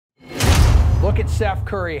Look at Steph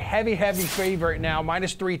Curry, heavy favorite now,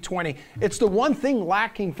 minus 320. It's the one thing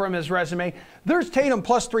lacking from his resume. There's Tatum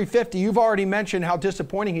plus 350. You've already mentioned how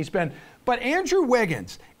disappointing he's been. But Andrew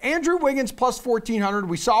Wiggins plus 1,400.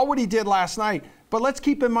 We saw what he did last night. But let's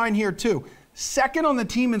keep in mind here, too. Second on the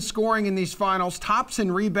team in scoring in these finals, tops in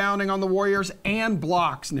rebounding on the Warriors and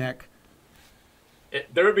blocks, Nick.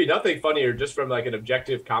 There would be nothing funnier just from like an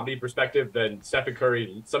objective comedy perspective than Stephen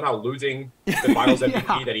Curry somehow losing the finals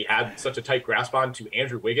MVP that he had such a tight grasp on to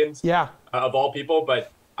Andrew Wiggins, of all people.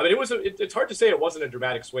 But I mean, it's hard to say it wasn't a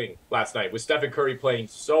dramatic swing last night with Stephen Curry playing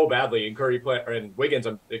so badly and Wiggins,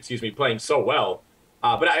 playing so well.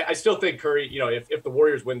 But I still think Curry, if the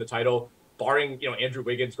Warriors win the title, barring, Andrew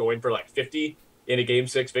Wiggins going for like 50 in a Game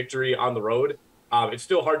 6 victory on the road, it's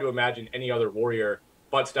still hard to imagine any other Warrior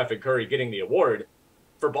but Stephen Curry getting the award.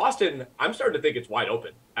 For Boston, I'm starting to think it's wide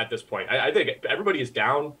open at this point. I think everybody is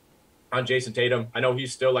down on Jason Tatum. I know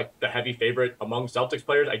he's still like the heavy favorite among Celtics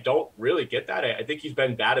players. I don't really get that. I think he's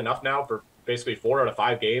been bad enough now for basically 4 out of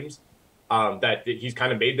 5 games that he's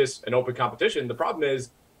kind of made this an open competition. The problem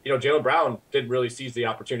is, Jaylen Brown didn't really seize the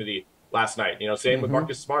opportunity last night. Same with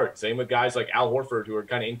Marcus Smart, same with guys like Al Horford who are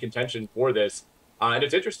kind of in contention for this. And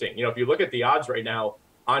it's interesting. If you look at the odds right now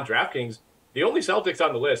on DraftKings, the only Celtics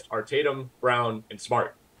on the list are Tatum, Brown, and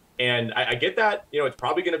Smart. And I get that, it's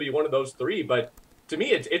probably going to be one of those 3, but to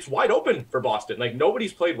me, it's wide open for Boston. Like,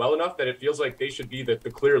 nobody's played well enough that it feels like they should be the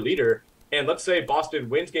clear leader. And let's say Boston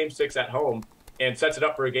wins Game 6 at home and sets it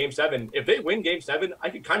up for a Game 7. If they win Game 7, I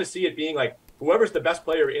could kind of see it being like whoever's the best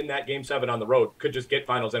player in that Game 7 on the road could just get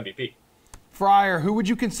Finals MVP. Friar, who would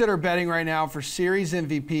you consider betting right now for Series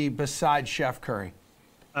MVP besides Steph Curry?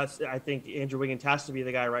 I think Andrew Wiggins has to be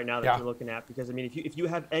the guy right now that you're looking at, because I mean, if you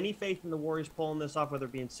have any faith in the Warriors pulling this off, whether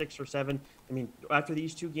it be in 6 or 7, I mean, after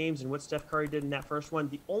these 2 games and what Steph Curry did in that first one,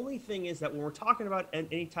 the only thing is that when we're talking about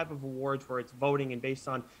any type of awards where it's voting and based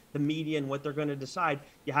on the media and what they're going to decide,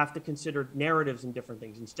 you have to consider narratives and different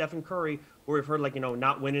things. And Stephen Curry, where we've heard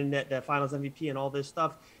not winning the Finals MVP and all this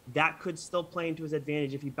stuff, that could still play into his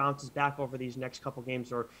advantage if he bounces back over these next couple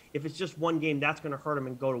games, or if it's just one game, that's going to hurt him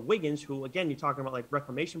and go to Wiggins, who, again, you're talking about like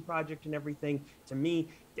reclamation project and everything. To me,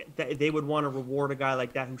 they would want to reward a guy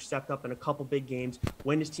like that who stepped up in a couple big games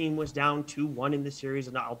when his team was down 2-1 in the series,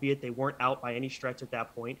 and albeit they weren't out by any stretch at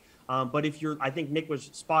that point. But I think Nick was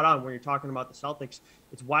spot on when you're talking about the Celtics.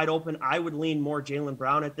 It's wide open. I would lean more Jaylen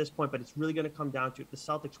Brown at this point, but it's really going to come down to, if the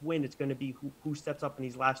Celtics win, it's going to be who steps up in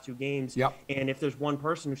these last 2 games. And if there's one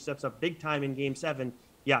person who steps up big time in Game 7,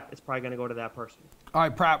 it's probably going to go to that person. All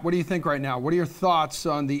right, Pratt, what do you think right now? What are your thoughts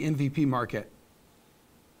on the MVP market?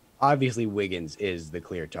 Obviously, Wiggins is the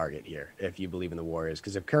clear target here, if you believe in the Warriors.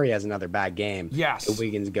 Because if Curry has another bad game, if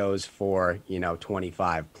Wiggins goes for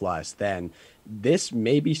 25 plus, then this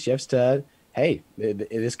maybe shifts to, hey,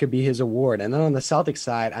 this could be his award. And then on the Celtics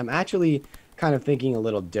side, I'm actually kind of thinking a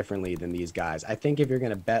little differently than these guys. I think if you're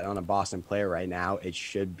going to bet on a Boston player right now, it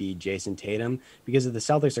should be Jason Tatum, because if the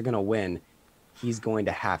Celtics are going to win, he's going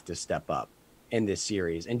to have to step up in this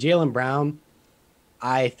series. And Jaylen Brown,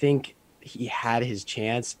 I think he had his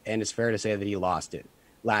chance, and it's fair to say that he lost it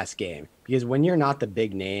last game, because when you're not the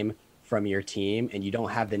big name from your team and you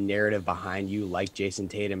don't have the narrative behind you like Jason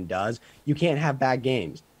Tatum does, you can't have bad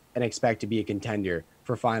games and expect to be a contender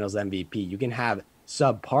for Finals MVP. You can have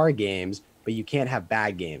subpar games, but you can't have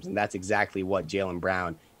bad games, and that's exactly what Jaylen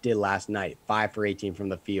Brown did last night. 5 for 18 from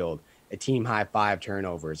the field, a team high 5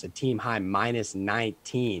 turnovers, a team high minus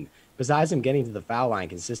 19. Besides him getting to the foul line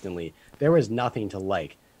consistently, there was nothing to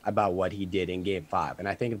like about what he did in Game 5. And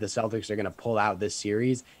I think if the Celtics are going to pull out this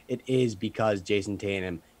series, it is because Jason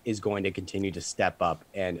Tatum is going to continue to step up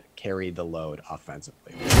and carry the load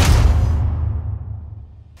offensively.